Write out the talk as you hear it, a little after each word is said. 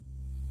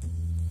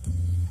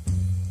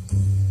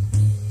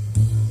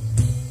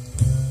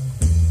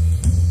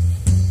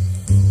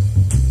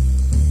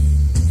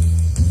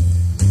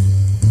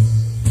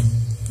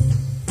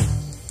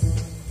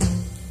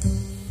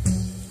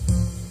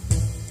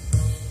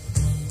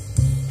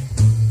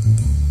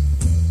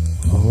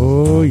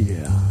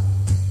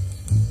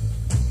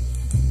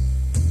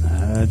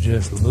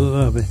just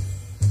love it.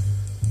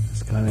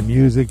 This kind of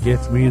music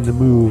gets me in the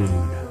mood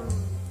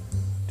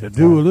to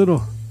do a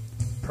little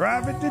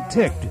private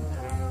detecting.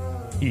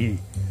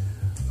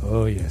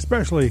 Oh, yeah,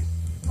 especially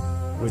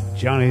with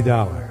Johnny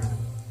Dollar.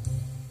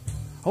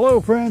 Hello,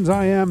 friends.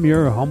 I am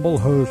your humble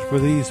host for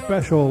these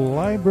special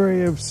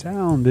Library of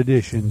Sound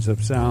editions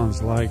of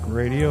Sounds Like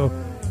Radio.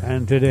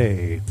 And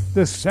today,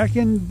 the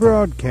second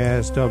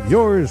broadcast of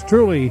yours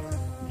truly,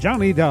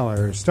 Johnny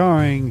Dollar,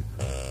 starring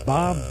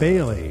Bob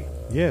Bailey.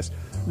 Yes.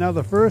 Now,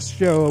 the first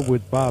show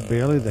with Bob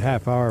Bailey, the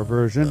half-hour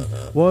version,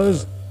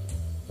 was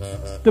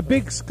The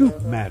Big Scoop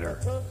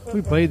Matter.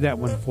 We played that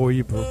one for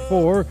you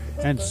before,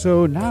 and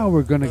so now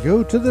we're going to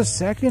go to the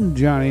second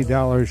Johnny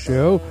Dollar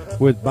show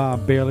with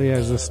Bob Bailey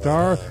as a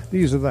star.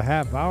 These are the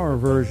half-hour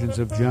versions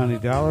of Johnny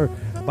Dollar.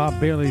 Bob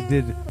Bailey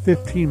did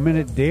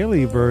 15-minute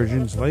daily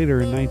versions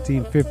later in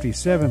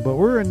 1957, but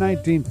we're in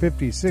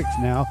 1956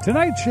 now.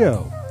 Tonight's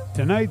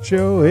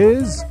show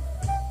is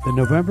the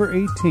November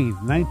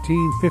 18th,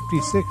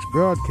 1956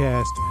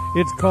 broadcast.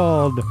 It's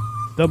called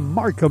The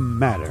Markham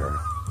Matter.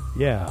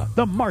 Yeah,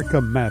 The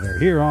Markham Matter,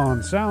 here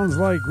on Sounds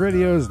Like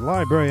Radio's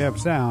Library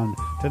of Sound.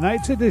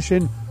 Tonight's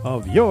edition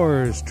of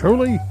yours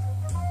truly,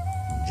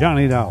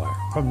 Johnny Dollar,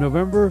 from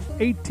November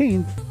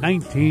 18th,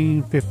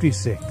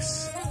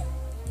 1956.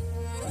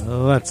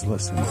 Let's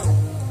listen.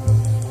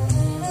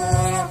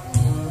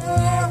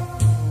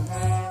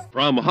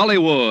 From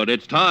Hollywood,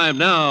 it's time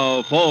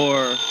now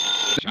for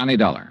Johnny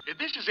Dollar.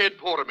 This is Ed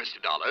Porter, Mr.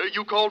 Dollar.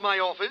 You called my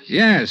office?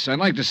 Yes, I'd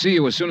like to see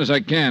you as soon as I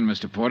can,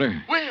 Mr.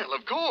 Porter. Well,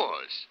 of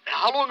course.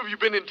 How long have you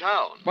been in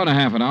town? About a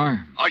half an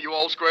hour. Are you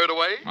all squared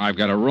away? I've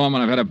got a room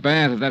and I've had a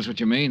bath, if that's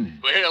what you mean.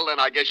 Well, then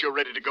I guess you're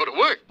ready to go to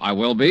work. I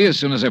will be as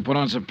soon as I put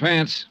on some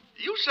pants.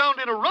 You sound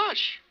in a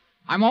rush.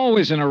 I'm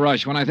always in a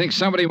rush when I think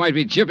somebody might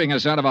be chipping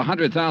us out of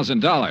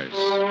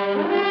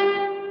 $100,000.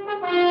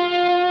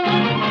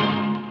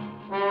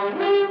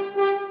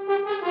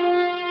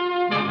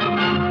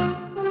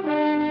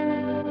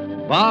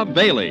 Bob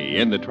Bailey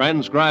in the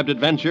transcribed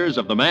adventures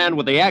of the man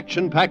with the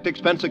action-packed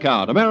expense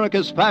account,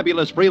 America's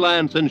fabulous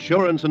freelance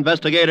insurance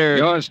investigator.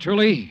 Yours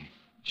truly,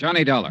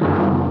 Johnny Dollar.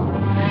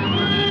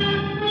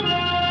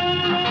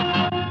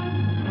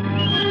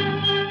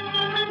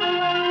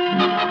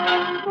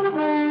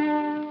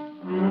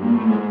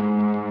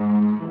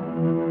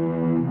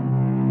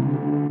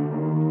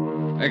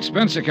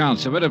 Expense account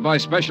submitted by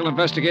Special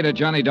Investigator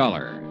Johnny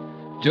Dollar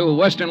to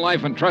Western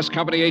Life and Trust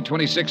Company,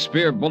 826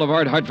 Spear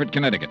Boulevard, Hartford,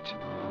 Connecticut.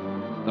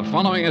 The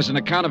following is an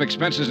account of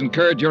expenses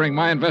incurred during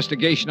my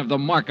investigation of the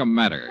Markham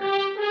matter.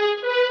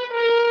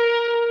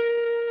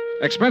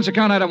 Expense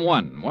account item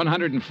 1,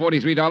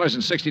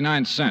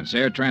 $143.69,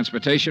 air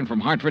transportation from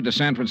Hartford to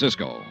San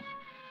Francisco.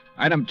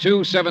 Item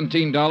 2,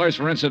 $17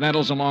 for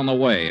incidentals along the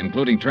way,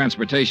 including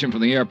transportation from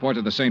the airport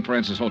to the St.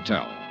 Francis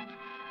Hotel.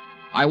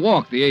 I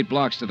walked the 8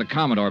 blocks to the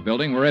Commodore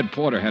building where Ed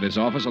Porter had his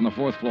office on the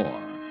 4th floor.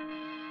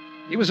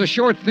 He was a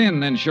short,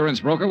 thin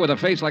insurance broker with a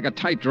face like a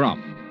tight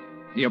drum.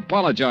 He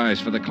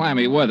apologized for the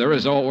clammy weather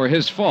as though it were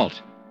his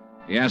fault.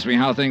 He asked me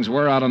how things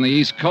were out on the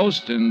East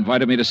Coast,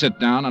 invited me to sit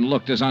down, and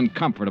looked as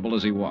uncomfortable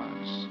as he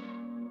was.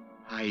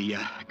 I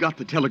got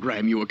the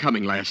telegram you were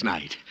coming last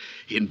night.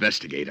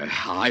 Investigator.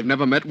 I've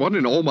never met one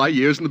in all my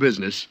years in the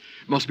business.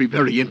 Must be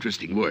very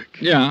interesting work.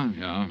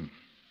 Yeah.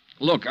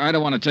 Look, I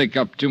don't want to take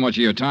up too much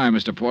of your time,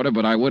 Mr. Porter,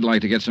 but I would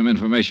like to get some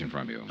information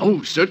from you.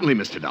 Oh, certainly,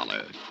 Mr.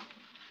 Dollar.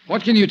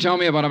 What can you tell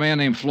me about a man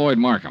named Floyd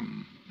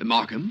Markham?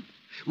 Markham?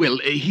 Well,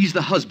 he's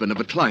the husband of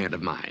a client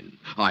of mine.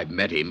 I've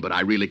met him, but I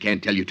really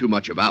can't tell you too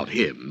much about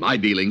him. My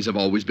dealings have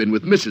always been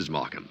with Mrs.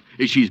 Markham.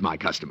 She's my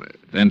customer.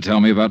 Then tell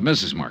me about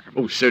Mrs. Markham.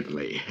 Oh,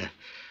 certainly.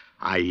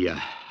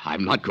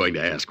 I'm not going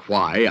to ask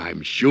why.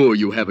 I'm sure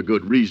you have a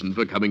good reason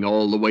for coming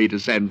all the way to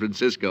San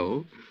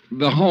Francisco.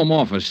 The Home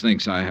Office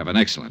thinks I have an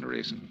excellent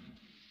reason.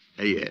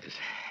 Yes.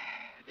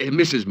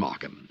 Mrs.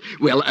 Markham.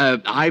 Well,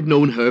 I've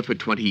known her for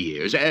 20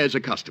 years as a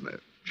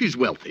customer. She's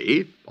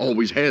wealthy,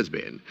 always has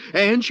been,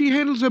 and she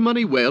handles her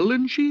money well,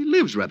 and she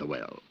lives rather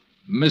well.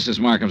 Mrs.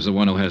 Markham's the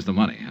one who has the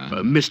money,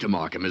 huh? Mr.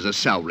 Markham is a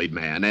salaried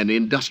man, an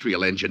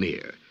industrial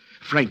engineer.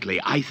 Frankly,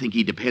 I think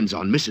he depends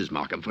on Mrs.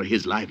 Markham for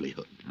his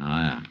livelihood. Oh,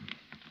 yeah.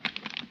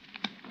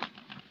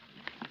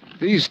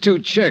 These 2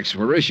 checks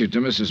were issued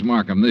to Mrs.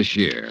 Markham this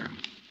year.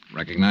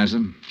 Recognize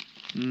them?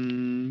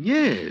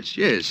 Yes.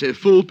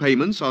 Full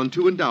payments on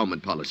 2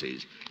 endowment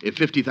policies,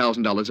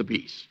 $50,000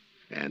 apiece.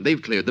 And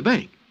they've cleared the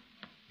bank.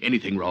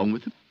 Anything wrong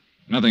with them?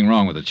 Nothing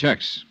wrong with the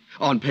checks.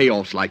 On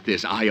payoffs like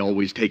this, I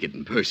always take it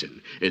in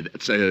person.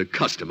 It's a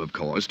custom, of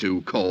course,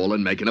 to call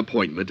and make an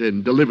appointment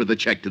and deliver the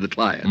check to the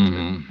client.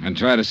 Mm-hmm. And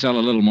try to sell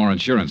a little more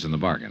insurance in the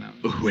bargain.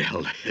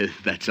 Well,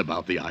 that's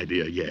about the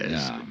idea, yes.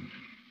 Yeah.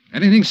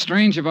 Anything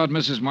strange about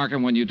Mrs.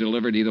 Markham when you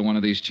delivered either one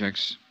of these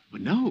checks?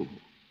 Well, no.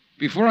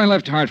 Before I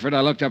left Hartford, I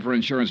looked up her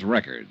insurance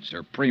records.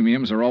 Her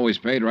premiums are always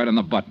paid right on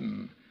the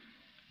button.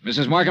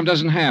 Mrs. Markham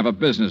doesn't have a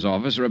business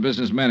office or a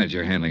business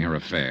manager handling her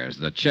affairs.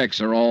 The checks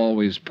are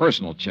always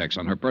personal checks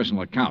on her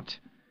personal account.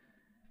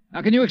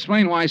 Now, can you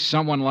explain why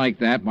someone like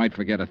that might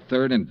forget a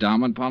 3rd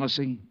endowment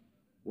policy?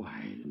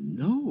 Why,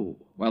 no.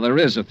 Well, there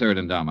is a third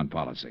endowment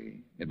policy.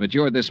 It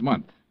matured this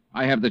month.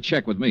 I have the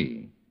check with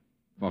me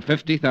for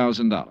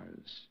 $50,000.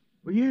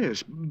 Well,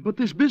 yes, but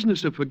this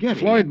business of forgetting...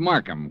 Floyd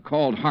Markham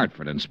called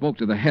Hartford and spoke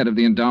to the head of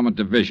the endowment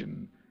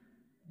division.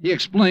 He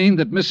explained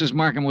that Mrs.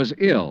 Markham was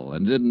ill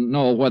and didn't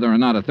know whether or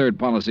not a third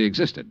policy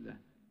existed.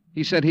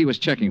 He said he was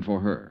checking for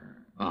her.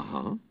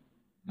 Uh-huh.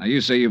 Now, you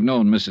say you've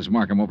known Mrs.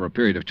 Markham over a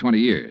period of 20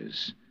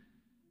 years.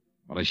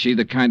 Well, is she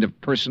the kind of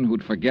person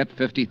who'd forget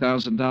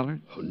 $50,000?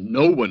 Oh,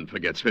 no one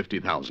forgets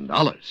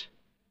 $50,000.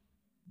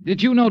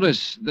 Did you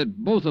notice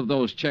that both of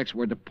those checks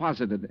were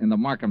deposited in the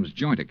Markham's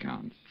joint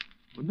account?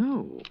 Well,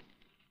 no.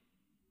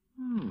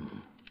 Oh,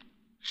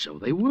 so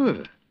they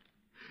were.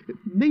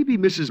 Maybe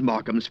Mrs.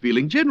 Markham's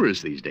feeling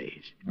generous these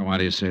days. Why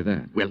do you say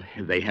that? Well,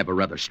 they have a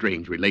rather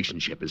strange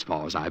relationship as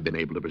far as I've been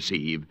able to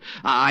perceive.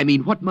 I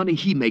mean, what money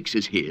he makes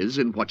is his,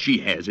 and what she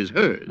has is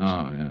hers.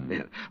 Oh,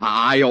 yeah.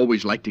 I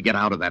always like to get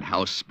out of that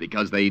house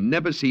because they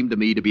never seem to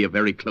me to be a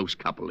very close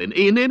couple in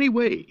any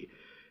way.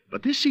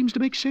 But this seems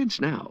to make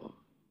sense now.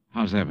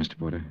 How's that, Mr.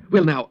 Porter?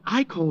 Well, now,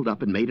 I called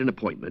up and made an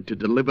appointment to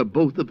deliver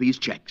both of these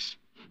checks.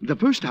 The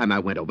first time I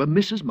went over,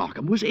 Mrs.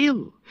 Markham was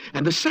ill.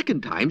 And the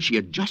second time, she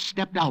had just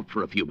stepped out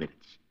for a few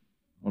minutes.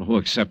 Well, who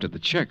accepted the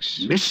checks?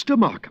 Mr.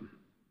 Markham.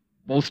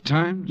 Both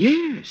times?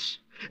 Yes.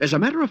 As a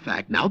matter of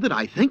fact, now that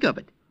I think of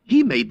it,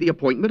 he made the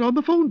appointment on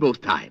the phone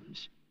both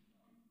times.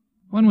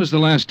 When was the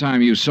last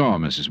time you saw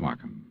Mrs.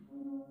 Markham?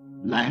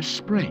 Last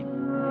spring.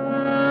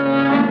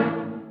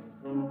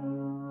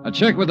 A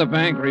check with the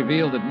bank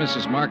revealed that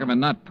Mrs. Markham had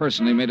not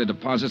personally made a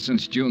deposit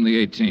since June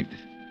the 18th.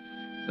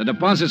 The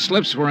deposit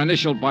slips were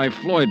initialed by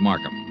Floyd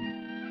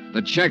Markham.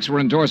 The checks were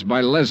endorsed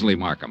by Leslie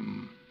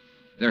Markham.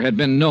 There had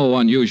been no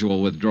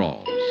unusual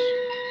withdrawals.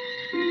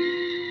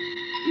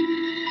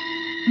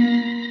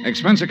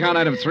 Expense account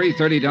item 3,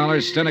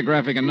 $30,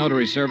 stenographic and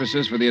notary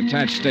services for the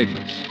attached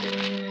statements.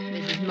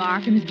 Mrs.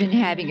 Markham's been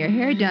having her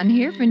hair done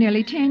here for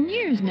nearly 10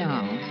 years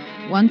now.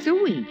 Once a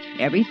week,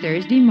 every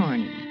Thursday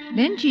morning.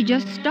 Then she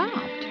just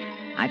stopped.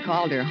 I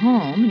called her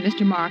home, and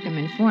Mr. Markham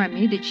informed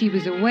me that she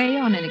was away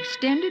on an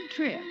extended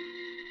trip.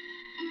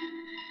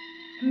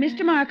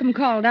 Mr. Markham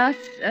called us,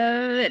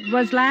 it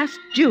was last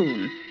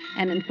June,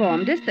 and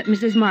informed us that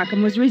Mrs.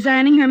 Markham was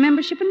resigning her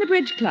membership in the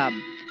Bridge Club.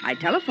 I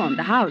telephoned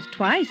the house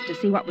twice to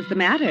see what was the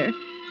matter.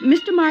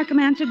 Mr. Markham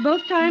answered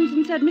both times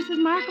and said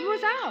Mrs. Markham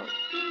was out.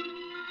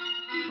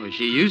 Well,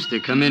 she used to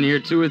come in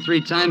here 2 or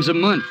 3 times a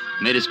month.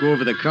 Made us go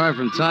over the car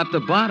from top to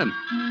bottom.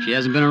 She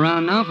hasn't been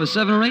around now for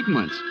 7 or 8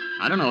 months.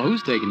 I don't know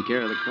who's taking care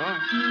of the car.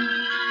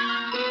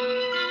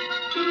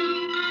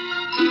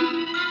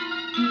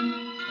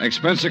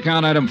 Expense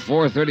account item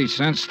 4, 30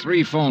 cents,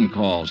 3 phone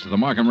calls to the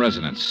Markham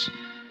residence.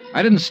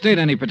 I didn't state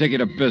any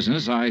particular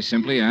business. I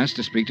simply asked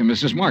to speak to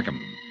Mrs. Markham.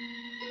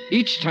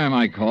 Each time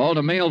I called,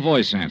 a male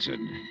voice answered.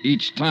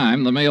 Each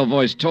time, the male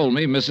voice told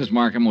me Mrs.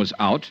 Markham was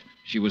out,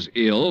 she was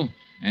ill,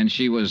 and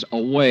she was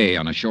away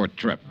on a short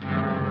trip.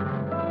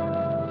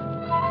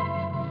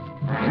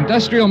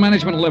 Industrial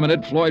Management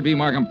Limited, Floyd B.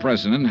 Markham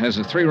president, has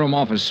a 3-room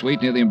office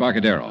suite near the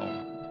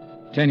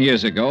Embarcadero. 10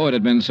 years ago, it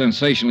had been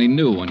sensationally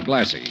new and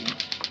glassy.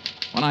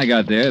 When I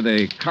got there,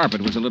 the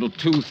carpet was a little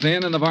too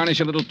thin and the varnish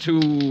a little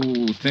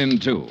too thin,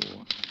 too.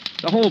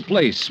 The whole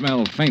place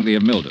smelled faintly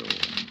of mildew.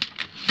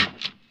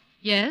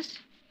 Yes?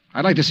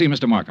 I'd like to see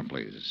Mr. Markham,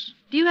 please.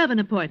 Do you have an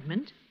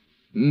appointment?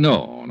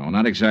 No,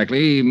 not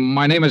exactly.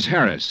 My name is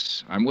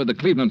Harris. I'm with the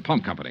Cleveland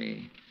Pump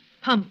Company.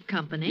 Pump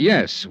Company?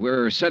 Yes,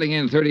 we're setting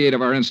in 38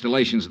 of our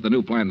installations at the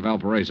new plant in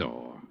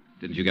Valparaiso.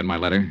 Didn't you get my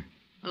letter?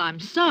 Well, I'm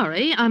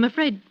sorry. I'm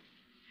afraid...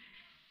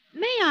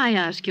 May I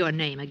ask your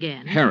name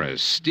again?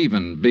 Harris,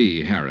 Stephen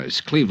B.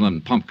 Harris,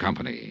 Cleveland Pump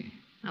Company.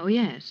 Oh,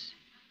 yes.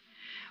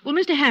 Well,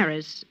 Mr.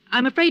 Harris,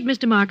 I'm afraid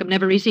Mr. Markham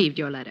never received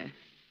your letter.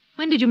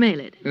 When did you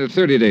mail it?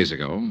 30 days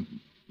ago.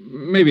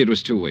 Maybe it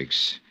was 2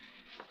 weeks.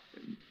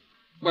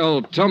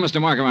 Well, tell Mr.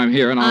 Markham I'm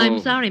here and I'm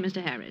sorry,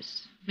 Mr.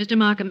 Harris. Mr.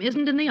 Markham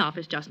isn't in the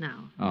office just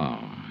now.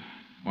 Oh.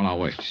 Well, I'll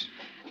wait.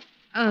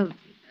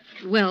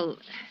 Well...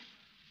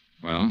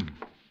 Well?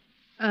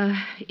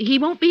 He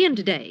won't be in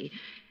today.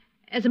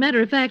 As a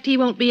matter of fact, he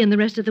won't be in the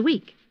rest of the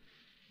week.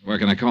 Where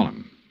can I call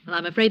him? Well,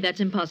 I'm afraid that's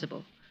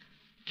impossible.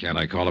 Can't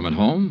I call him at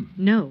home?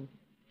 No.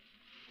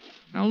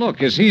 Now,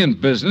 look, is he in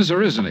business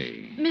or isn't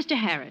he? Mr.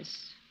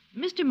 Harris,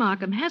 Mr.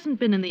 Markham hasn't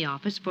been in the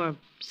office for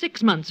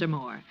 6 months or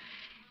more.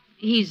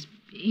 He's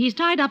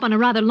tied up on a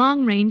rather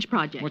long-range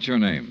project. What's your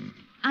name?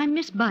 I'm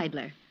Miss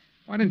Beidler.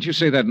 Why didn't you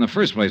say that in the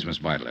first place, Miss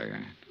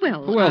Beidler?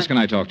 Well, Who else can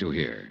I talk to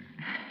here?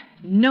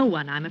 No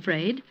one, I'm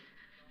afraid.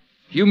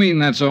 You mean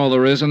that's all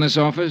there is in this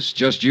office?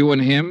 Just you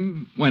and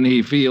him when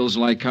he feels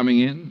like coming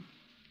in?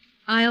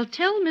 I'll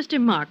tell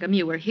Mr. Markham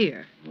you were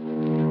here.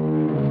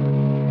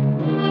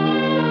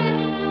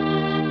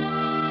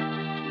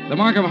 The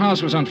Markham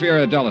house was on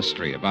Fioradella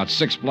Street, about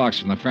 6 blocks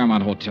from the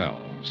Fairmont Hotel.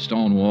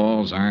 Stone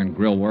walls, iron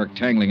grillwork,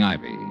 tangling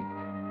ivy.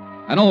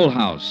 An old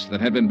house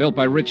that had been built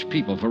by rich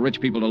people for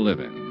rich people to live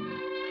in.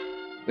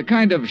 The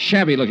kind of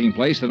shabby-looking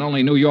place that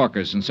only New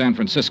Yorkers and San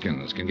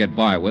Franciscans can get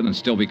by with and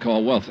still be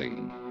called wealthy.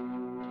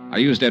 I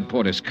used Ed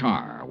Porter's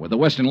car, with the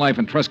Western Life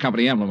and Trust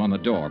Company emblem on the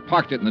door,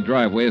 parked it in the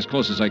driveway as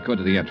close as I could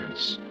to the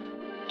entrance.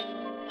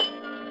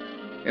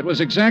 It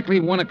was exactly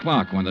 1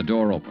 o'clock when the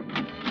door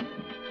opened.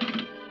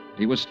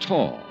 He was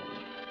tall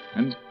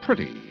and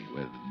pretty,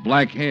 with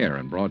black hair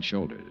and broad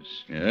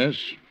shoulders. Yes?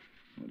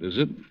 What is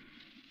it?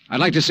 I'd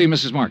like to see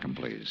Mrs. Markham,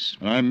 please.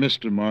 I'm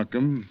Mr.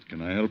 Markham.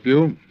 Can I help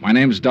you? My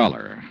name's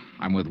Dollar.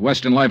 I'm with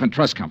Western Life and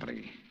Trust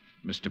Company.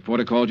 Mr.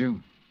 Porter called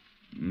you?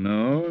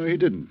 No, he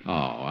didn't.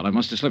 Oh, well, I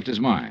must have slipped his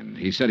mind.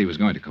 He said he was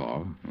going to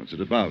call. What's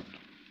it about?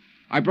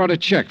 I brought a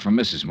check from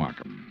Mrs.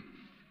 Markham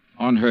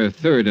on her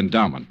third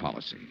endowment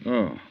policy.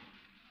 Oh.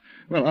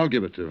 Well, I'll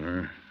give it to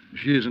her.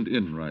 She isn't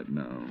in right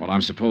now. Well,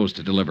 I'm supposed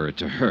to deliver it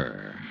to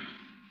her.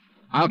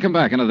 I'll come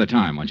back another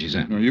time when she's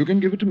in. No, you can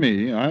give it to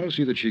me. I'll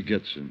see that she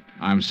gets it.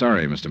 I'm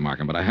sorry, Mr.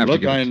 Markham, but I have to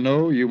Look, give I it...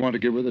 know you want to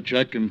give her the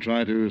check and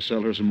try to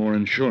sell her some more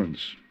insurance.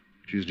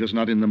 She's just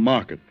not in the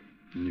market.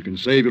 And you can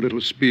save your little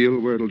spiel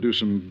where it'll do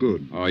some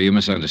good. Oh, you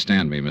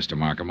misunderstand me, Mr.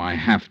 Markham. I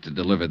have to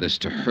deliver this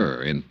to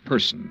her in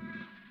person.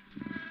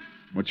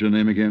 What's your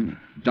name again?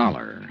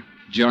 Dollar.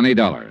 Johnny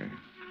Dollar.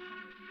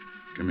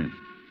 Come in.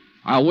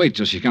 I'll wait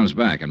till she comes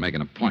back and make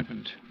an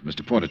appointment.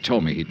 Mr. Porter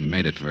told me he'd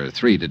made it for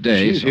 3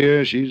 today. She's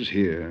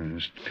here.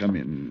 Just come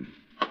in.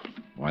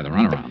 Why the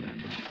runaround,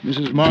 then?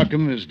 Mrs.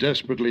 Markham is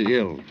desperately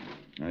ill.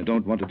 I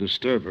don't want to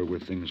disturb her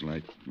with things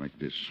like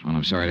this. Well,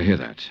 I'm sorry to hear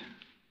that.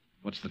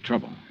 What's the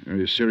trouble?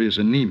 Very serious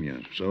anemia.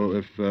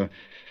 So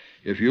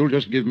if you'll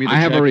just give me the I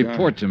have check, a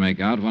report to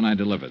make out when I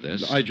deliver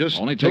this. I just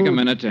Only take a told-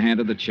 minute to hand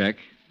her the check.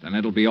 Then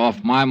it'll be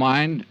off my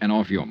mind and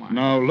off your mind.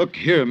 Now, look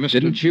here, Mr.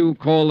 Didn't you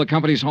call the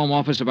company's home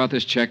office about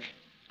this check?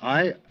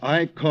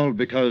 I called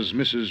because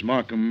Mrs.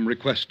 Markham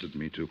requested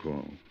me to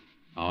call.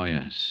 Oh,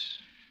 yes.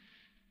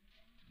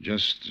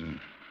 Just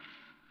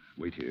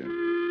wait here.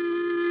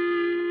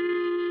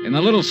 In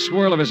the little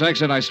swirl of his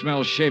exit, I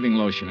smelled shaving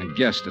lotion and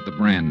guessed at the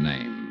brand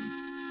name.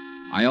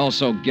 I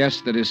also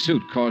guessed that his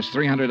suit cost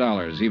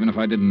 $300, even if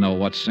I didn't know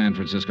what San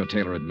Francisco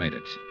tailor had made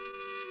it.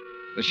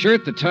 The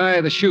shirt, the tie,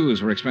 the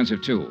shoes were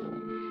expensive, too.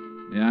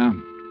 Yeah,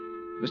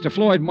 Mr.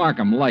 Floyd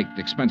Markham liked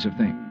expensive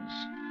things.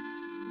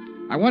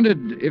 I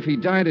wondered if he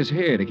dyed his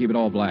hair to keep it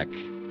all black.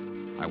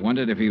 I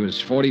wondered if he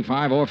was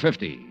 45 or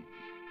 50.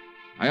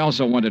 I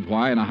also wondered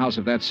why, in a house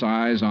of that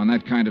size, on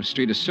that kind of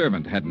street, a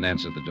servant hadn't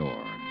answered the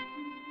door.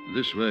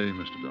 This way,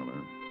 Mr.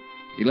 Dollar.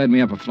 He led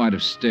me up a flight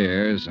of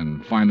stairs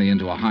and finally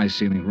into a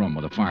high-ceilinged room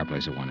with a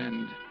fireplace at one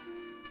end.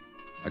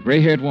 A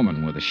gray-haired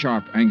woman with a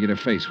sharp, angular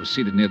face was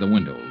seated near the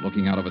window,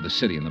 looking out over the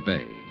city and the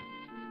bay.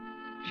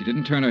 She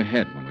didn't turn her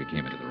head when we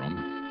came into the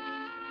room,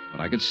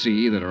 but I could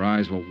see that her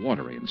eyes were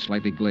watery and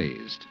slightly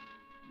glazed.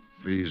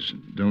 Please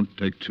don't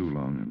take too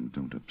long and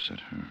don't upset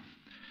her.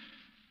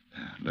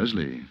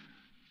 Leslie.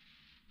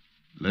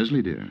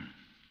 Leslie, dear.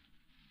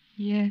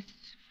 Yes,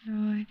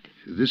 Floyd.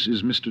 This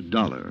is Mr.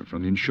 Dollar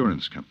from the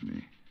insurance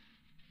company.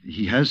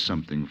 He has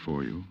something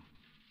for you.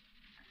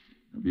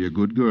 Be a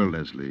good girl,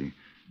 Leslie.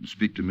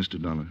 Speak to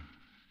Mr. Dollar.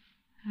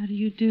 How do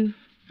you do?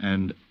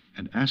 And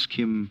ask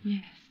him...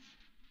 Yes.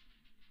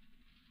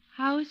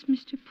 How is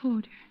Mr.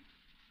 Porter?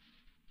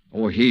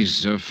 Oh,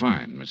 he's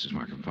fine, Mrs.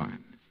 Markham,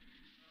 fine.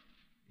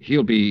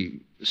 He'll be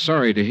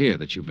sorry to hear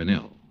that you've been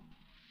ill.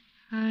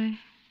 I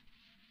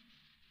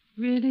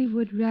really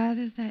would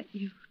rather that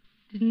you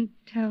didn't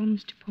tell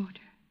Mr. Porter.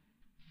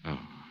 Oh.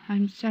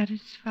 I'm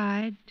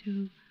satisfied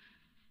to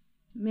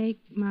make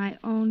my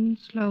own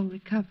slow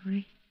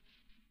recovery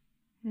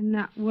and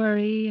not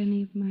worry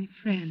any of my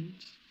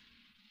friends.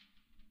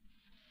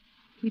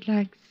 We'd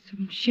like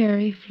some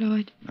sherry,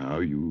 Floyd. Now,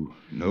 you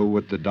know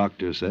what the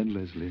doctor said,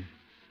 Leslie.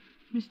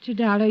 Mr.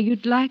 Dollar,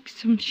 you'd like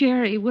some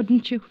sherry,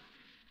 wouldn't you?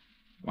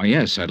 Why,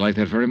 yes, I'd like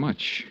that very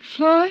much.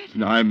 Floyd?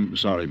 No, I'm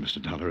sorry,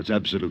 Mr. Dollar. It's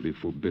absolutely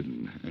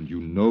forbidden, and you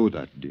know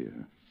that, dear.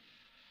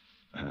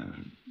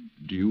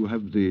 Do you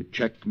have the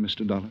check,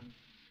 Mr. Dollar?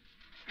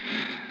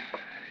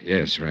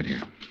 Yes, right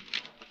here.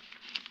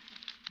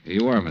 Here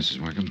you are, Mrs.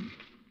 Markham.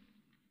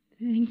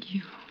 Thank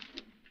you.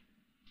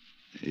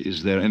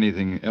 Is there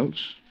anything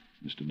else,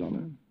 Mr.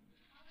 Dollar?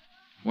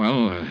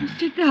 Well,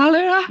 Mr.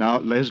 Dollar? Now,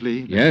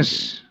 Leslie...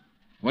 Yes?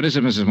 What is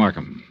it, Mrs.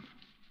 Markham?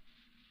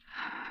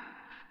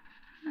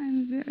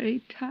 I'm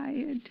very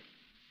tired.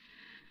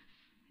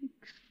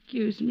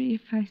 Excuse me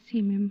if I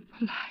seem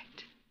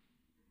impolite.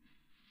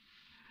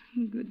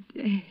 Good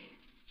day.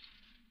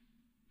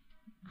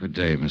 Good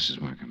day,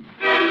 Mrs. Markham.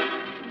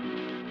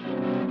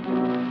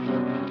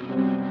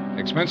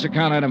 Expense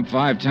account item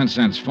 5, 10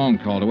 cents. Phone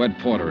call to Ed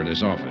Porter at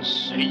his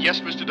office. Yes,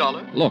 Mr.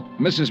 Dollar? Look,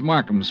 Mrs.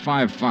 Markham's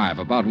 5'5",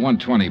 about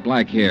 120,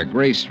 black hair,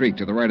 gray streak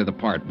to the right of the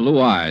part,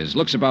 blue eyes,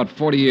 looks about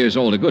 40 years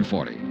old, a good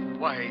 40.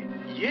 Why,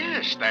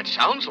 yes, that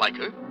sounds like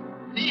her.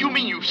 You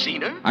mean you've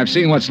seen her? I've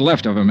seen what's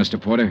left of her, Mr.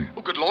 Porter.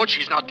 Oh, good Lord,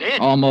 she's not dead.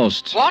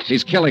 Almost. What?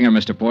 He's killing her,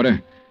 Mr.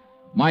 Porter.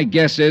 My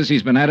guess is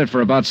he's been at it for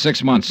about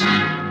 6 months.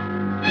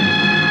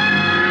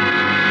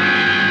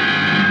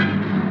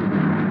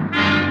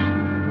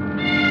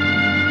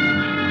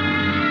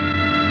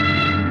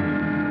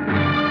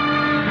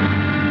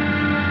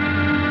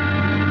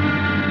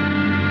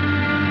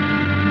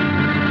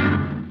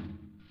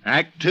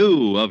 Act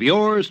Two of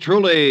yours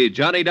truly,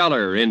 Johnny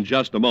Dollar, in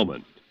just a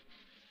moment.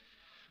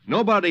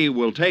 Nobody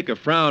will take a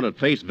frown at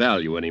face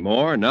value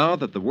anymore now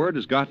that the word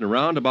has gotten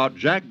around about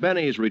Jack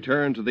Benny's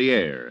return to the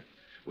air.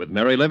 With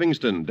Mary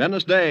Livingston,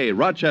 Dennis Day,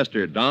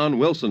 Rochester, Don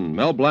Wilson,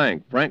 Mel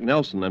Blanc, Frank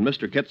Nelson, and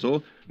Mr.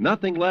 Kitzel,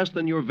 nothing less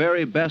than your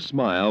very best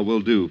smile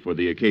will do for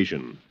the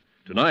occasion.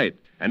 Tonight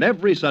and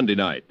every Sunday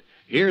night,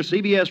 hear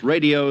CBS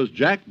Radio's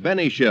Jack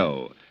Benny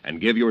Show and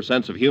give your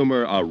sense of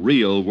humor a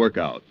real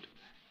workout.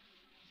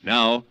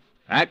 Now,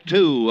 Act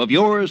Two of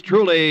yours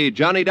truly,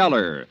 Johnny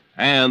Dollar,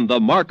 and the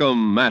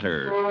Markham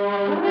Matter.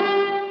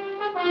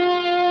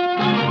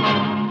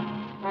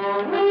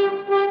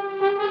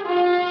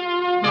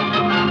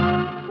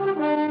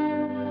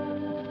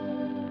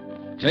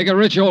 Take a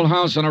rich old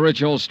house on a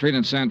rich old street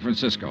in San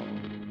Francisco.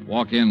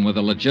 Walk in with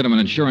a legitimate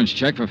insurance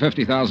check for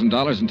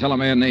 $50,000 and tell a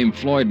man named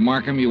Floyd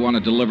Markham you want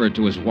to deliver it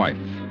to his wife.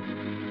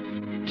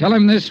 Tell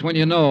him this when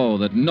you know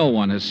that no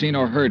one has seen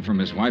or heard from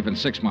his wife in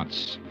 6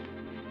 months.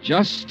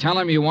 Just tell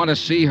him you want to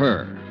see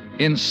her.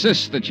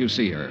 Insist that you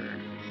see her.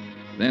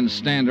 Then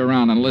stand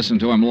around and listen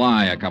to him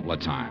lie a couple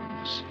of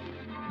times.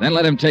 Then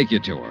let him take you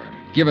to her.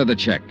 Give her the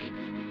check.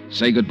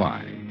 Say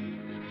goodbye.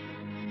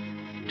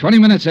 20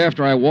 minutes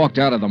after I walked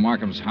out of the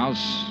Markham's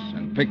house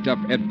and picked up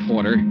Ed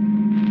Porter,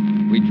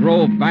 we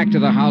drove back to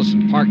the house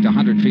and parked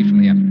 100 feet from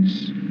the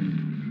entrance.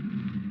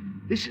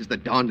 This is the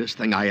darndest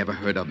thing I ever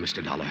heard of,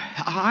 Mr. Dollar.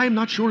 I'm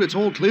not sure it's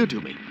all clear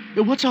to me.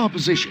 What's our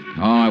position?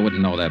 Oh, I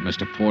wouldn't know that,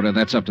 Mr. Porter.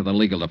 That's up to the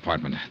legal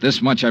department.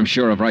 This much I'm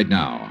sure of right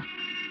now.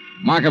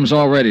 Markham's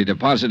already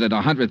deposited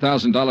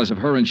 $100,000 of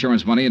her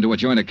insurance money into a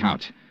joint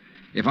account.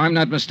 If I'm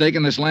not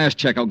mistaken, this last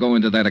check will go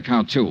into that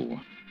account, too.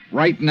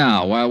 Right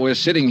now, while we're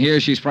sitting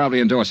here, she's probably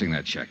endorsing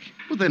that check.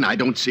 Well, then I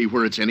don't see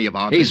where it's any of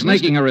our He's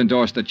business. making her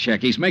endorse the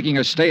check. He's making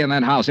her stay in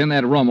that house, in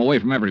that room, away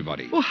from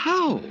everybody. Well,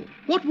 how?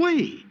 What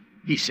way?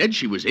 He said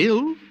she was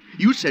ill.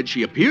 You said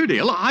she appeared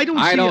ill. I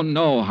don't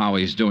know how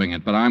he's doing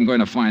it, but I'm going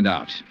to find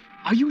out.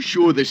 Are you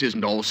sure this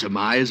isn't all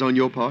surmise on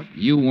your part?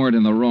 You weren't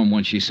in the room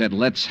when she said,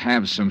 "Let's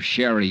have some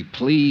sherry.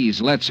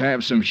 Please, let's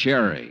have some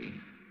sherry."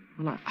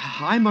 Well,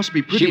 I must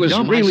be pretty dumb. She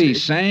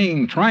was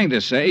really trying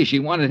to say she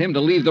wanted him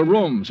to leave the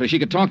room so she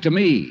could talk to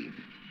me.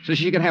 So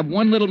she could have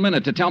one little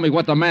minute to tell me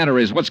what the matter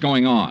is, what's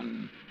going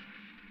on.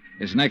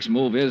 His next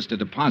move is to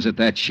deposit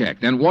that check.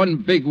 Then one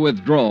big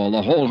withdrawal,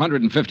 the whole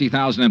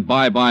 $150,000, and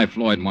bye-bye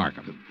Floyd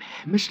Markham.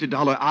 Mr.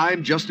 Dollar,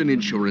 I'm just an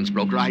insurance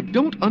broker. I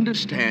don't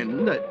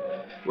understand that...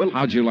 Well...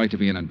 How'd you like to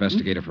be an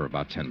investigator for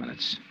about 10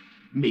 minutes?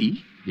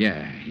 Me?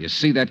 Yeah. You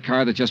see that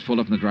car that just pulled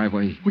up in the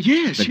driveway? Well,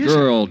 yes, The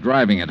girl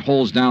driving it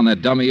holds down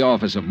that dummy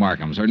office of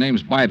Markham's. Her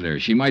name's Beidler.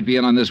 She might be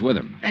in on this with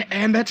him.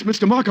 And that's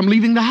Mr. Markham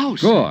leaving the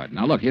house. Good.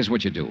 Now, look, here's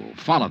what you do.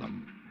 Follow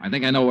them. I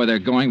think I know where they're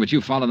going, but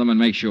you follow them and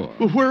make sure.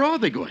 Well, where are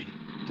they going?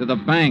 To the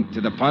bank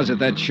to deposit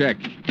that check.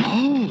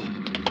 Oh.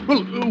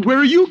 Well, where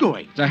are you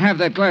going? To have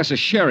that glass of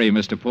sherry,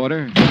 Mr.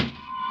 Porter.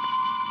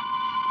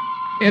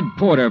 Ed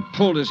Porter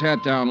pulled his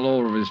hat down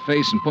low over his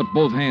face and put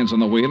both hands on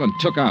the wheel and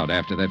took out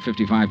after that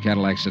 55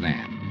 Cadillac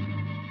sedan.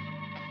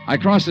 I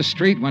crossed the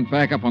street, went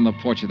back up on the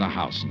porch of the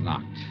house and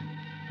knocked.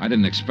 I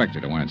didn't expect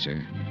her to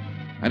answer.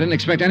 I didn't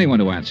expect anyone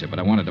to answer, but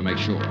I wanted to make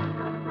sure.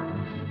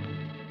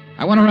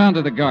 I went around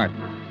to the garden.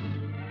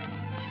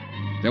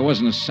 There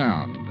wasn't a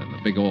sound in the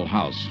big old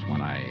house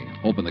when I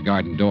opened the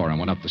garden door and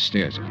went up the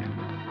stairs again.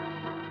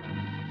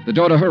 The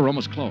door to her room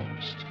was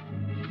closed.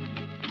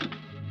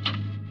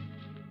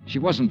 She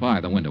wasn't by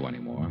the window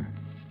anymore.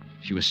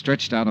 She was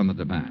stretched out on the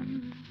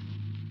divan.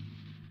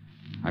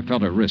 I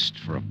felt her wrist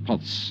for a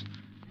pulse.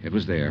 It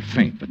was there,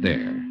 faint, but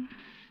there.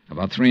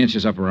 About 3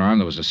 inches up her arm,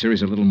 there was a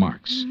series of little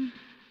marks.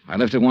 I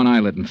lifted one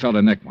eyelid and felt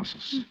her neck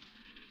muscles.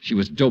 She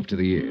was doped to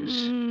the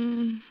ears.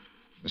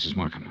 Mrs.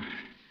 Markham.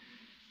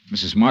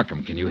 Mrs.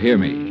 Markham, can you hear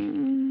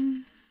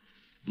me?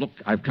 Look,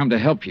 I've come to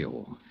help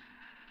you.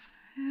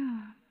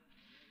 Help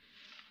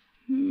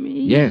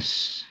me?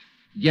 Yes.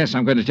 Yes,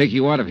 I'm going to take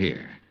you out of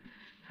here.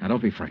 Now,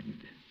 don't be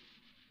frightened.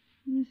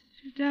 Mr.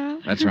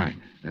 Dollar? That's right.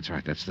 That's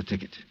right. That's the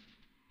ticket.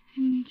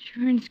 An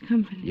insurance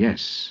company.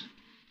 Yes.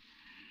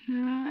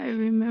 Now I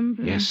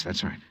remember. Yes,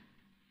 that's right.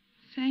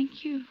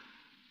 Thank you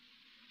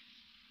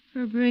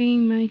for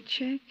bringing my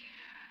check.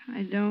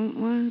 I don't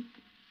want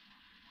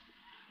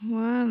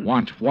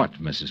Want what,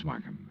 Mrs.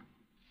 Markham?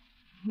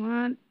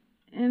 Want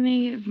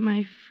any of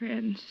my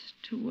friends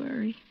to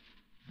worry.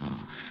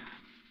 Oh.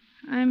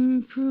 I'm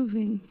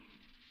improving,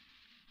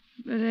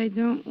 but I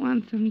don't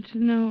want them to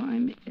know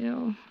I'm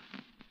ill.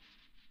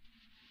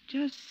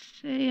 Just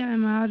say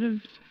I'm out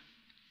of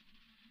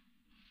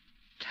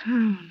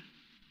town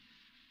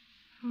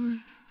for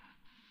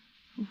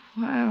a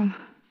while.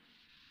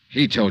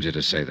 He told you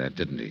to say that,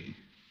 didn't he?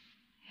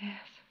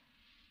 Yes.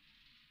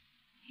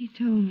 He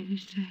told me to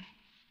say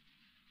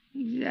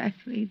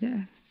exactly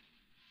that.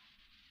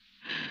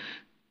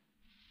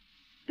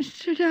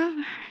 Mr.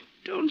 Dollar,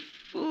 don't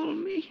fool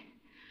me.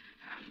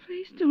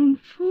 Please don't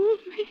fool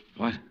me.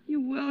 What? You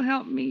will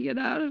help me get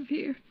out of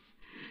here.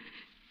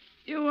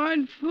 You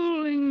aren't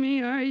fooling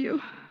me, are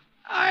you?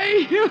 Are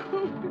you?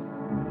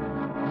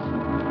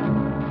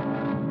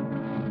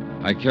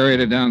 I carried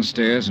her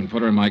downstairs and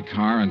put her in my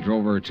car and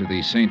drove her to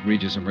the St.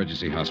 Regis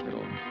Emergency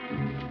Hospital.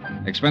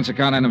 Expense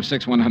account item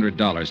 6,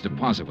 $100,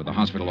 deposit with the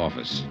hospital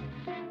office.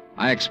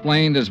 I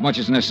explained as much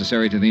as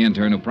necessary to the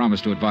intern who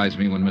promised to advise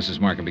me when Mrs.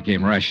 Markham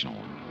became rational.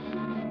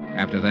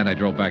 After that, I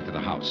drove back to the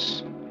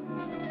house.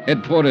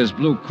 Ed Porter's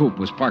blue coupe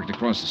was parked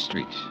across the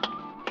street.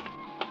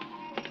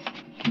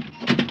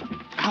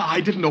 I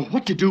didn't know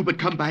what to do but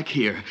come back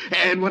here.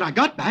 And when I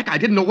got back, I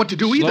didn't know what to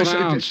do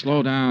either.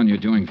 Slow down. You're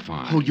doing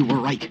fine. Oh, you were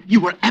right. You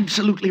were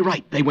absolutely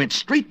right. They went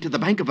straight to the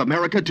Bank of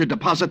America to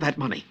deposit that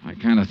money. I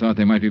kind of thought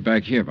they might be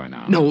back here by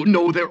now.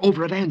 No, they're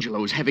over at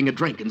Angelo's having a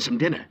drink and some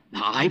dinner.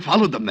 I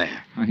followed them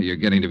there. You're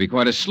getting to be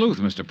quite a sleuth,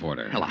 Mr.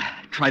 Porter. Well, I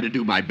try to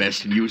do my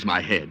best and use my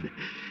head.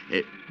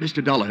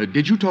 Mr. Dollar,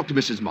 did you talk to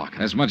Mrs.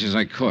 Markham? As much as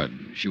I could.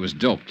 She was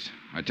doped.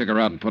 I took her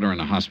out and put her in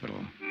the hospital.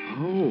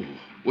 Oh.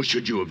 Well,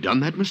 should you have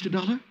done that, Mr.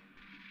 Dollar?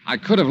 I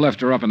could have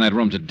left her up in that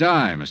room to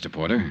die, Mr.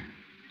 Porter.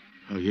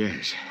 Oh,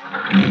 yes.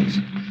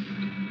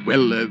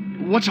 Well,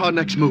 what's our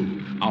next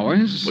move?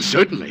 Ours? Well,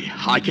 certainly.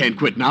 I can't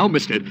quit now,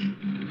 Mr.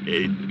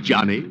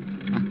 Johnny.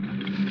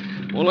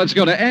 Well, let's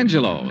go to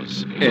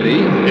Angelo's,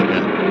 Eddie.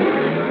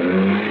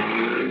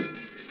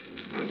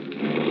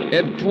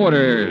 Ed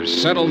Porter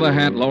settled the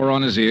hat lower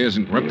on his ears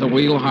and gripped the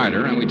wheel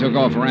harder, and we took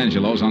off for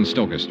Angelo's on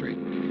Stoker Street.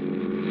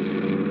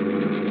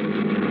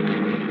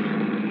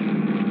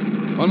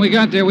 When we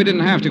got there, we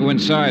didn't have to go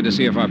inside to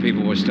see if our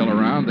people were still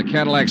around. The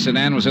Cadillac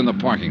sedan was in the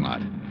parking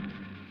lot.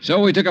 So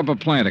we took up a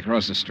plant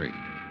across the street.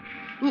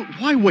 Well,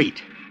 why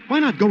wait? Why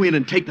not go in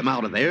and take them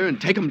out of there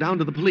and take them down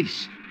to the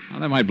police?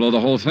 Well, that might blow the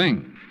whole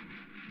thing.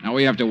 Now,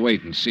 we have to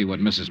wait and see what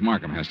Mrs.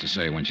 Markham has to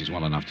say when she's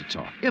well enough to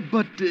talk. Yeah,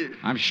 but...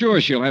 I'm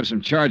sure she'll have some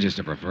charges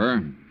to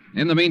prefer.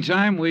 In the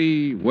meantime,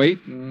 we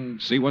wait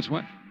and see what's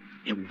what.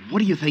 Yeah, what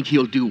do you think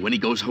he'll do when he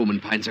goes home and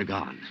finds her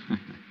gone? Well,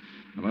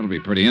 that'll be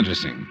pretty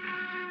interesting.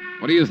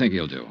 What do you think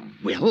he'll do?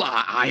 Well,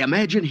 I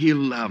imagine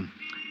he'll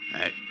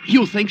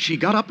think she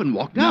got up and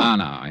walked out.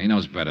 No, he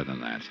knows better than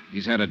that.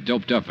 He's had her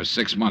doped up for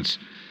 6 months.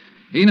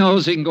 He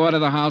knows he can go out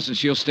of the house and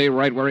she'll stay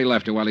right where he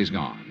left her while he's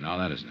gone. No,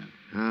 that isn't it.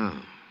 Oh.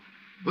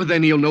 Well,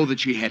 then he'll know that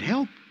she had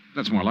help.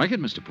 That's more like it,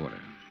 Mr. Porter.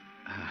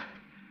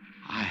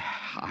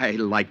 I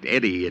liked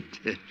Eddie.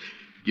 It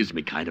gives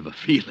me kind of a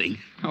feeling.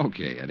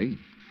 Okay, Eddie.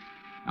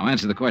 Now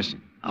answer the question.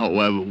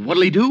 Oh,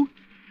 what'll he do?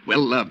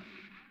 Well,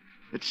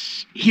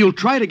 he'll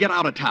try to get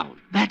out of town.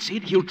 That's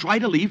it. He'll try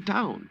to leave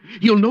town.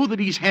 He'll know that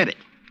he's had it.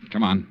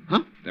 Come on.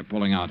 Huh? They're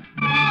pulling out.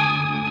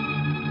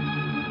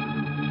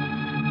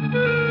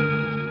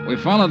 We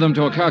followed them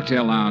to a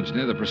cocktail lounge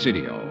near the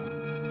Presidio.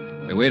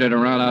 We waited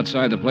around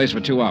outside the place for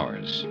 2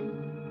 hours.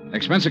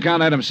 Expense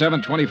account item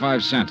 7,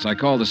 25 cents. I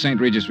called the St.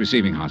 Regis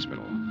Receiving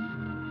Hospital.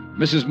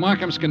 Mrs.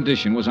 Markham's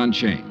condition was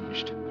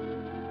unchanged.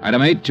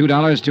 Item 8,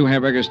 $2, 2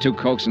 hamburgers, 2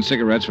 Cokes, and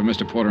cigarettes for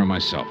Mr. Porter and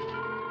myself.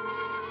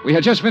 We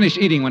had just finished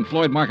eating when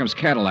Floyd Markham's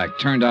Cadillac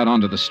turned out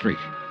onto the street.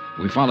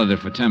 We followed it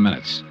for 10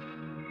 minutes.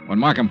 When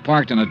Markham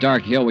parked on a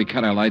dark hill, we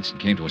cut our lights and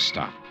came to a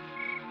stop.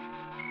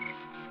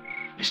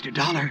 Mr.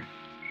 Dollar.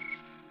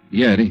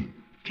 Yeah, Eddie?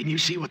 Can you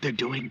see what they're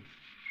doing?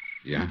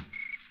 Yeah.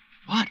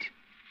 What?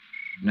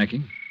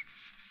 Necking.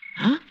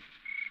 Huh?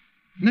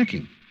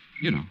 Necking.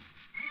 You know.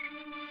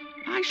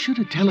 I should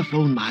have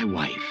telephoned my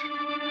wife.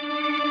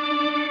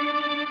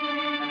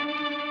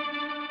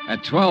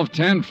 At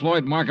 12:10,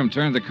 Floyd Markham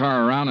turned the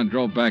car around and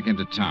drove back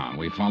into town.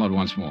 We followed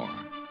once more.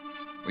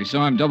 We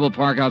saw him double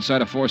park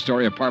outside a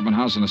 4-story apartment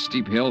house on a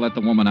steep hill, let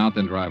the woman out,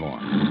 then drive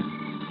on.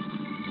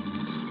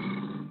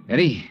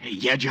 Eddie?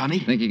 Yeah, Johnny?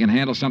 Think you can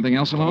handle something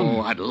else alone?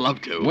 Oh, I'd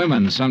love to.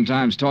 Women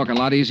sometimes talk a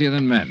lot easier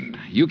than men.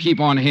 You keep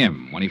on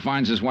him. When he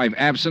finds his wife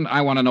absent, I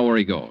want to know where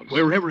he goes.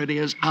 Wherever it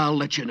is, I'll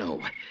let you know.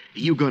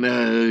 You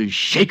gonna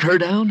shake her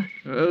down?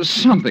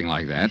 Something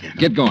like that.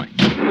 Get going.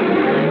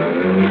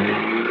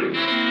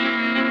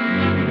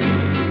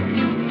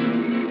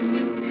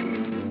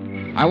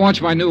 I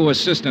watched my new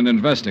assistant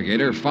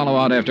investigator follow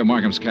out after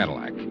Markham's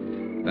Cadillac.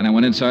 Then I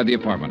went inside the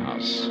apartment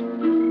house.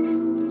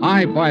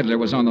 I, Beidler,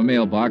 was on the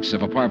mailbox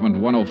of apartment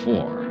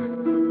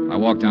 104. I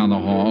walked down the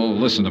hall,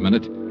 listened a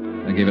minute,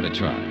 and gave it a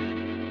try.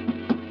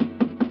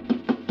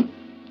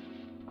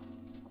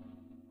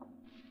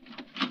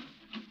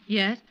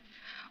 Yes?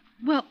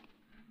 Well,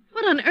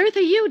 what on earth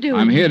are you doing?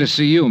 I'm here to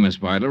see you, Miss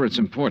Beidler. It's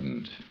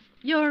important.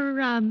 You're,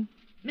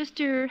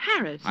 Mr.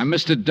 Harris. I'm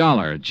Mr.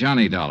 Dollar,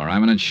 Johnny Dollar.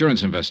 I'm an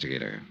insurance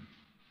investigator.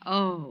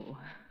 Oh.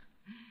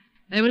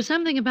 There was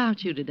something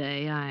about you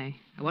today. I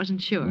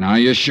wasn't sure. Now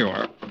you're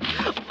sure.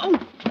 Oh,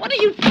 what are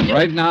you doing?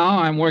 Right now,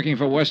 I'm working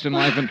for Western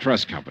Life and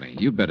Trust Company.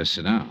 You better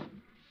sit down.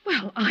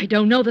 Well, I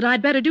don't know that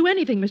I'd better do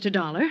anything, Mr.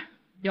 Dollar.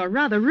 You're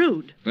rather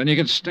rude. Then you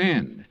can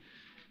stand.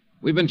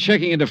 We've been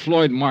checking into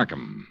Floyd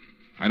Markham.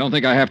 I don't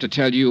think I have to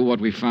tell you what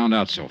we found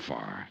out so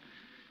far.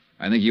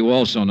 I think you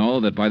also know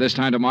that by this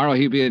time tomorrow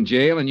he'll be in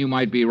jail and you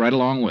might be right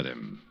along with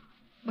him.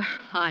 Well,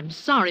 I'm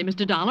sorry,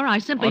 Mr. Dollar. I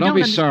simply don't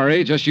be under-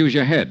 sorry. Just use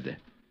your head.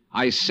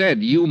 I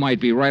said you might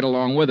be right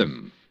along with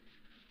him.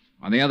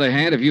 On the other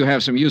hand, if you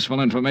have some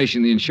useful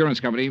information, the insurance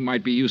company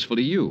might be useful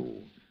to you.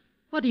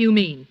 What do you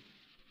mean?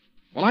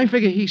 Well, I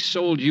figure he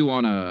sold you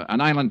on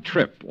an island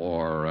trip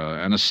or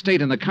an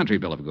estate in the country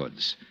bill of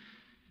goods.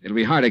 It'll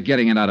be harder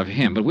getting it out of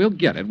him, but we'll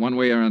get it one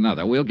way or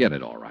another. We'll get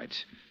it all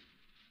right.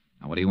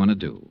 Now, what do you want to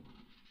do?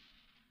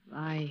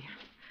 I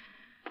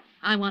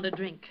want a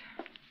drink.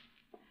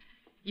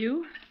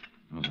 You?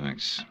 Oh,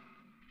 thanks.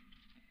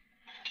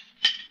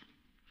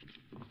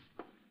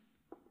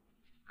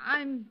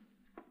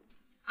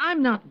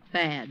 I'm not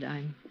bad.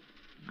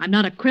 I'm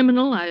not a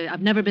criminal.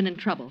 I've never been in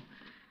trouble.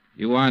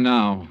 You are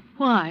now.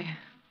 Why?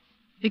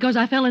 Because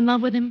I fell in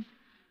love with him?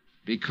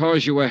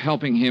 Because you were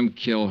helping him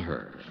kill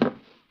her.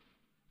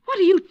 What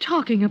are you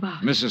talking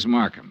about? Mrs.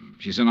 Markham.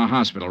 She's in a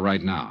hospital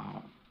right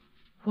now.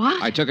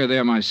 What? I took her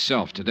there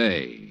myself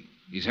today.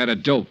 He's had her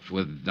doped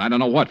with I don't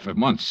know what for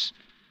months.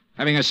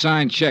 Having her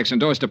sign checks,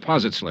 endorse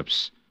deposit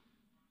slips.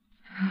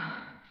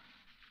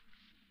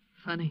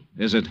 Funny.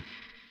 Is it?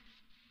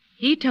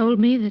 He told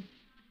me that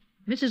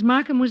Mrs.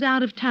 Markham was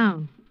out of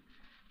town,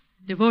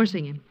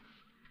 divorcing him.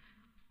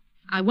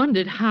 I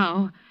wondered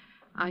how.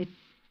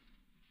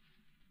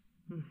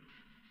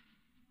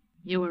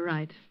 You were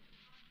right.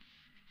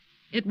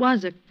 It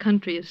was a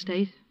country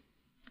estate.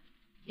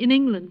 In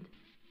England.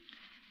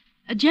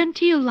 A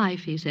genteel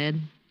life, he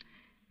said.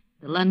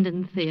 The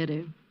London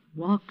Theatre,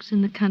 walks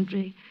in the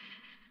country,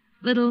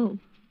 little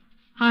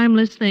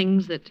harmless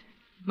things that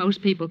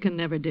most people can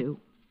never do.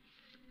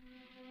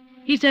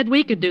 He said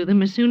we could do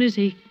them as soon as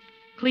he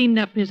cleaned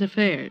up his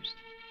affairs.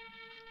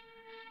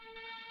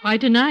 Why,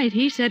 tonight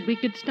he said we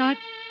could start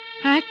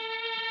packing.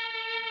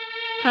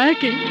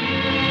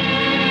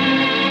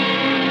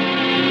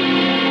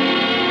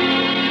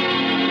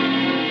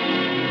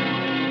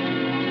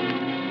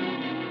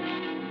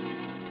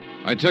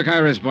 I took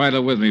Iris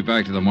Beidler with me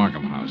back to the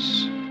Markham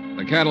house.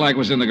 The Cadillac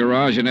was in the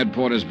garage, and Ed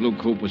Porter's blue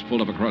coupe was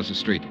pulled up across the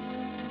street.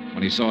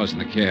 When he saw us in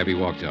the cab, he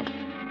walked up.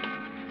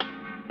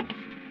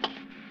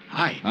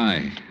 Hi.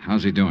 Hi.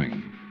 How's he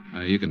doing?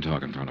 You can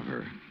talk in front of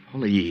her.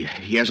 Well, he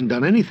hasn't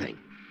done anything.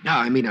 No,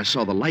 I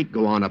saw the light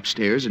go on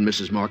upstairs in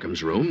Mrs.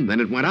 Markham's room, then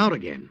it went out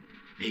again.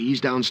 He's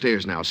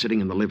downstairs now,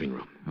 sitting in the living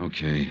room.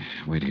 Okay.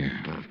 Wait here.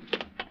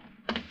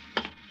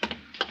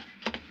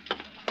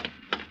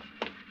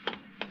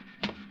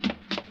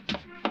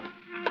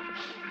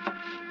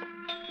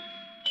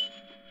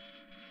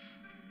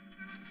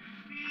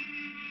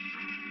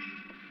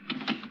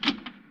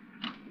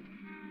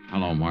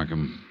 Hello,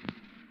 Markham.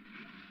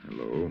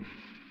 Hello.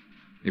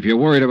 If you're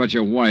worried about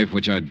your wife,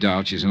 which I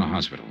doubt, she's in a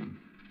hospital.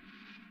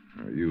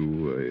 Are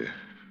you a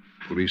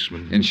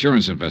policeman?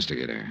 Insurance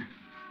investigator.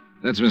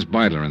 That's Miss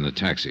Beidler in the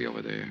taxi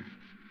over there.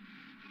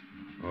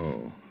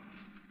 Oh.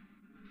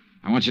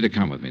 I want you to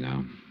come with me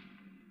now.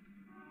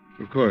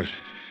 Of course.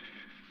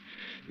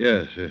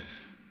 Yes.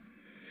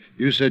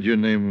 You said your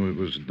name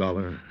was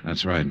Dollar.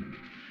 That's right.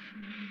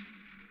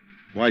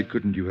 Why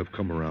couldn't you have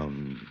come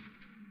around,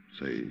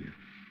 say,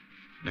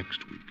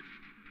 next week?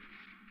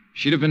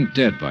 She'd have been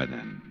dead by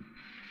then.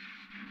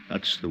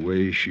 That's the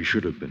way she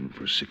should have been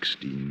for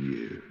 16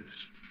 years.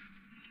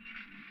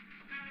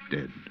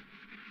 Dead.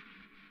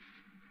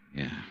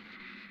 Yeah.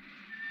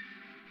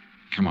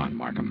 Come on,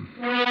 Markham.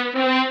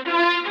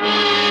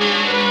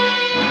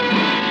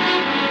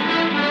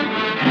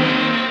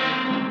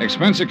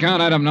 Expense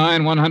account, item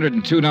 9,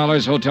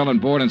 $102, hotel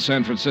and board in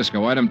San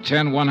Francisco. Item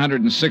 10,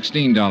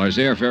 $116,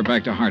 airfare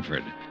back to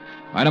Hartford.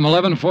 Item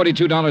 11,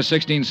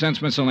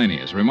 $42.16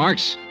 miscellaneous.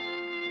 Remarks?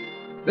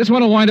 This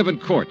one will wind up in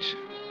court.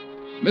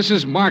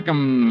 Mrs.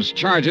 Markham's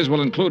charges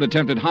will include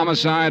attempted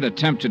homicide,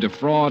 attempt to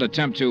defraud,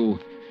 attempt to...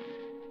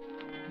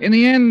 In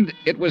the end,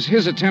 it was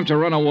his attempt to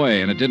run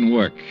away, and it didn't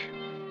work.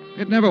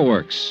 It never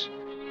works.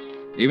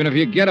 Even if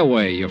you get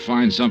away, you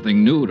find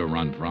something new to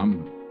run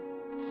from.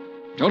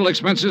 Total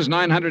expenses,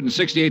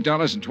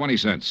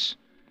 $968.20.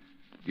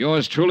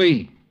 Yours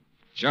truly,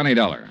 Johnny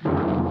Dollar.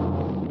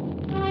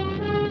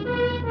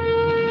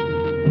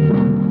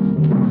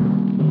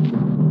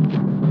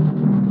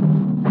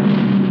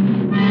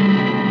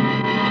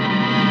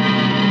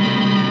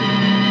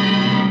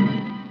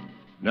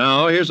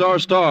 Now, here's our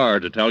star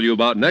to tell you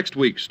about next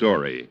week's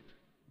story.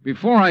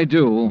 Before I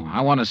do,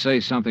 I want to say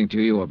something to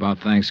you about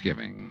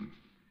Thanksgiving.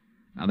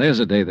 Now, there's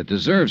a day that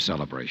deserves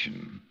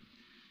celebration.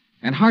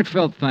 And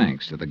heartfelt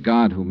thanks to the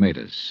God who made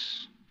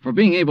us for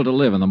being able to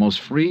live in the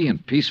most free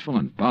and peaceful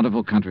and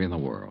bountiful country in the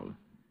world.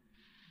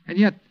 And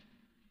yet,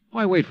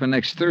 why wait for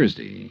next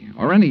Thursday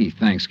or any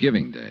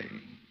Thanksgiving Day?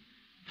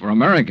 For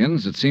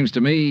Americans, it seems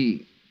to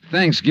me,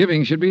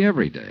 Thanksgiving should be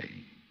every day.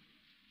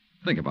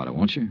 Think about it,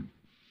 won't you?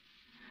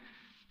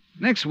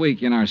 Next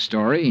week in our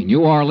story,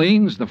 New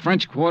Orleans, the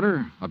French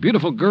Quarter, a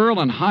beautiful girl,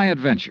 and high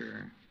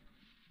adventure.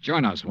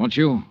 Join us, won't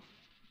you?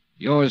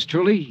 Yours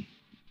truly,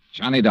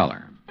 Johnny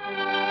Dollar.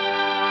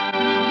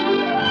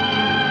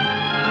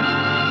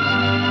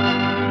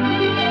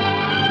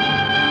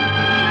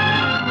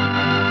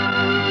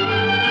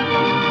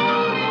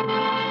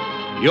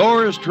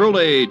 Yours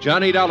truly,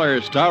 Johnny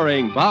Dollar,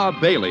 starring Bob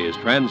Bailey, is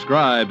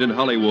transcribed in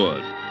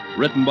Hollywood.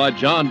 Written by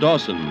John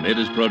Dawson, it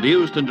is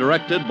produced and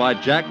directed by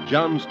Jack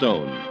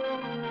Johnstone.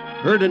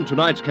 Heard in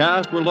tonight's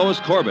cast were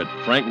Lois Corbett,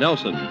 Frank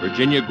Nelson,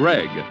 Virginia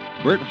Gregg,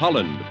 Bert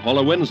Holland,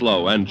 Paula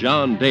Winslow, and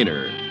John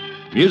Daner.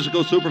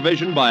 Musical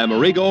supervision by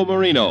Amerigo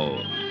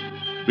Marino.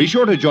 Be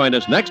sure to join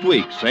us next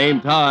week,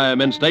 same time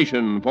and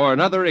station, for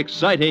another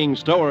exciting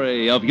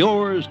story of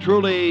yours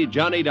truly,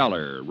 Johnny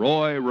Dollar.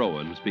 Roy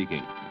Rowan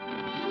speaking.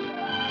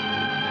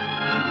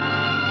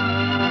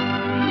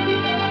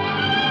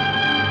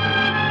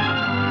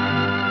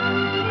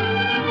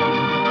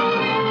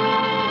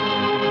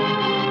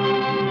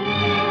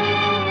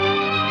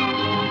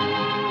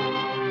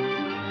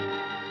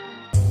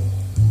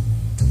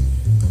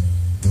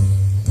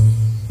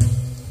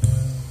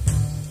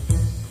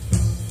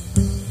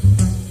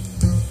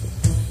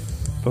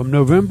 From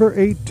November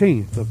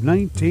 18th of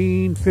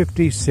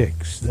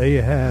 1956, there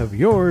you have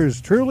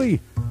yours truly,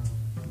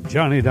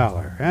 Johnny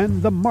Dollar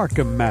and the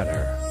Markham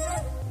Matter.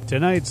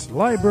 Tonight's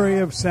Library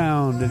of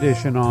Sound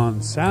edition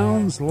on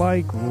Sounds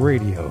Like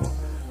Radio,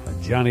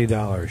 a Johnny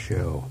Dollar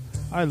show.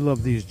 I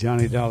love these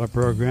Johnny Dollar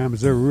programs.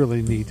 They're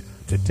really neat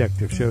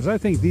detective shows. I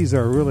think these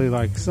are really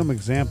like some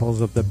examples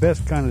of the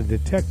best kind of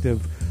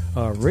detective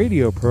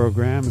radio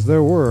programs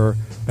there were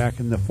back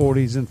in the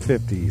 40s and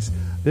 50s.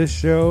 This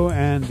show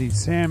and the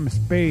Sam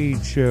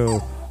Spade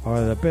show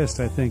are the best,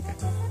 I think,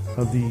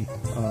 of the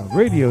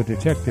radio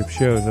detective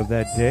shows of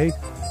that day.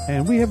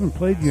 And we haven't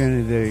played you any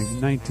of the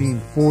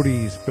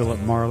 1940s Philip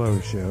Marlowe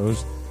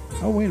shows.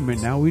 Oh, wait a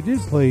minute now. We did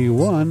play you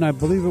one. I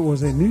believe it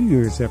was a New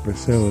Year's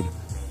episode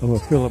of a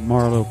Philip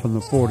Marlowe from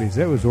the 40s.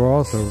 That was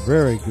also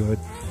very good.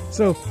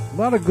 So, a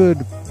lot of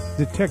good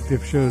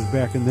detective shows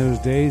back in those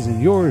days,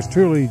 and yours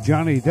truly,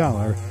 Johnny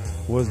Dollar,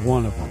 was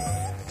one of them.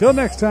 Till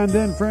next time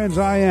then, friends,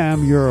 I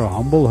am your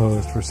humble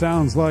host for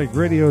Sounds Like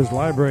Radio's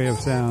Library of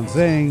Sound,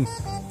 saying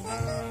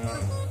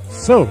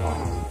so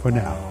long for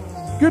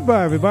now.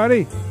 Goodbye,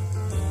 everybody.